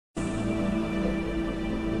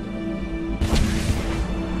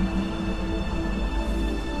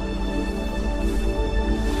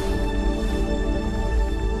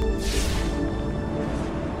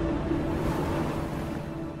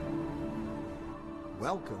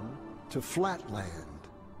Welcome to Flatland,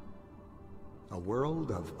 a world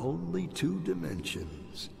of only two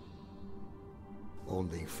dimensions.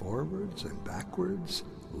 Only forwards and backwards,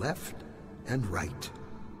 left and right.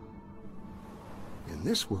 In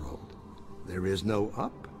this world, there is no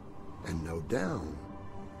up and no down.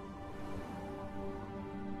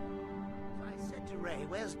 I said to Ray,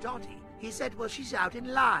 "Where's Dottie?" He said, "Well, she's out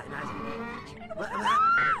in line." I said, Where's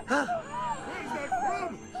that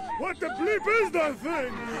from? What the bleep is that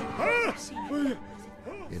thing? Huh?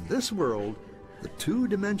 In this world, the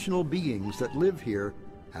two-dimensional beings that live here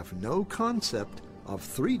have no concept of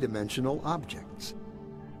three-dimensional objects.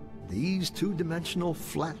 These two-dimensional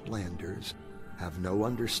flatlanders have no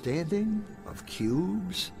understanding of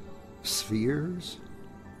cubes, spheres,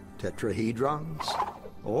 tetrahedrons,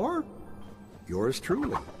 or yours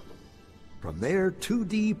truly. From their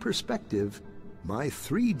 2D perspective, my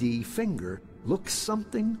 3D finger looks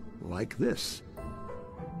something like this.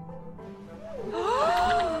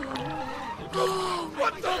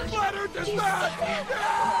 What the flatter is that?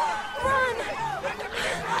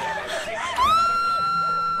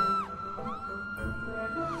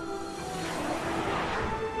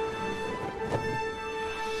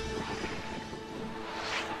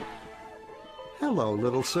 Hello,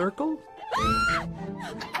 little circle.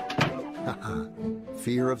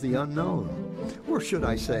 Fear of the unknown. Or should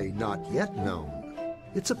I say, not yet known.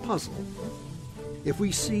 It's a puzzle. If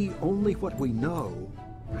we see only what we know,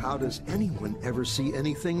 how does anyone ever see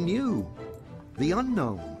anything new? The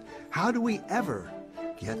unknown. How do we ever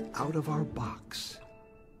get out of our box?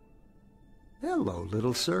 Hello,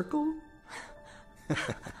 little circle.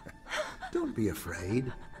 Don't be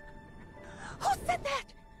afraid. Who said that?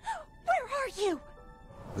 Where are you?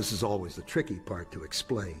 This is always the tricky part to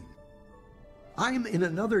explain. I'm in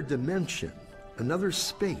another dimension, another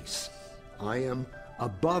space. I am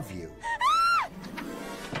above you.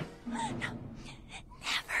 No,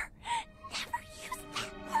 never use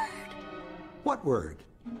that word. What word?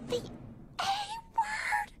 The A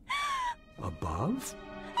word. Above?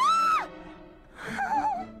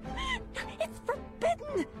 It's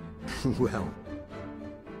forbidden. Well,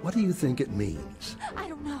 what do you think it means? I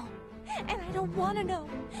don't know, and I don't want to know.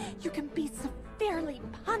 You can be severely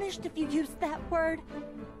punished if you use that word.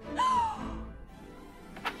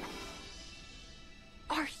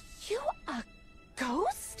 Are you a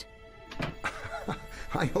ghost?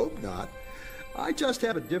 I hope not. I just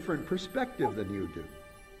have a different perspective than you do.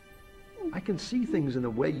 I can see things in a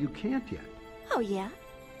way you can't yet. Oh, yeah?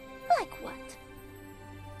 Like what?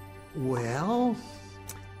 Well,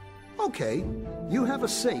 okay, you have a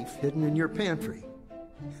safe hidden in your pantry.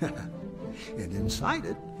 And inside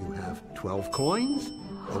it, you have 12 coins,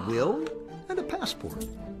 a will, and a passport.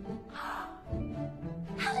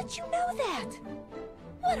 How did you know that?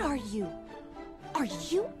 What are you? Are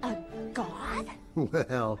you a god?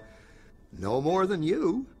 Well, no more than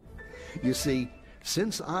you. You see,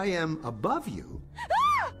 since I am above you,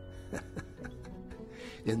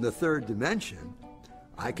 in the third dimension,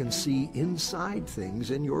 I can see inside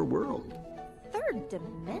things in your world. Third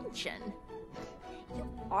dimension? You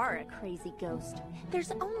are a crazy ghost.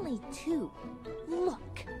 There's only two.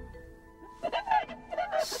 Look.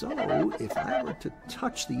 So, if I were to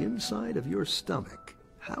touch the inside of your stomach,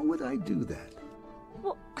 how would I do that?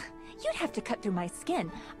 Well, you'd have to cut through my skin.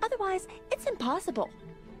 Otherwise, it's impossible.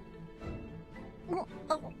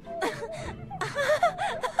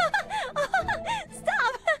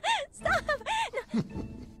 Stop! Stop!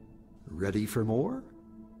 Ready for more?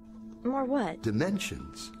 More what?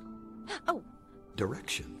 Dimensions. Oh.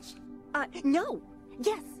 Directions. No.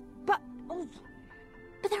 Yes, but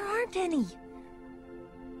there aren't any.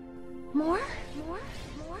 More?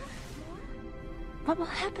 What will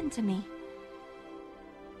happen to me?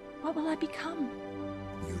 What will I become?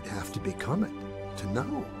 You'd have to become it to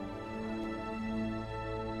know.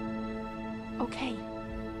 Okay.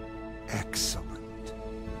 Excellent.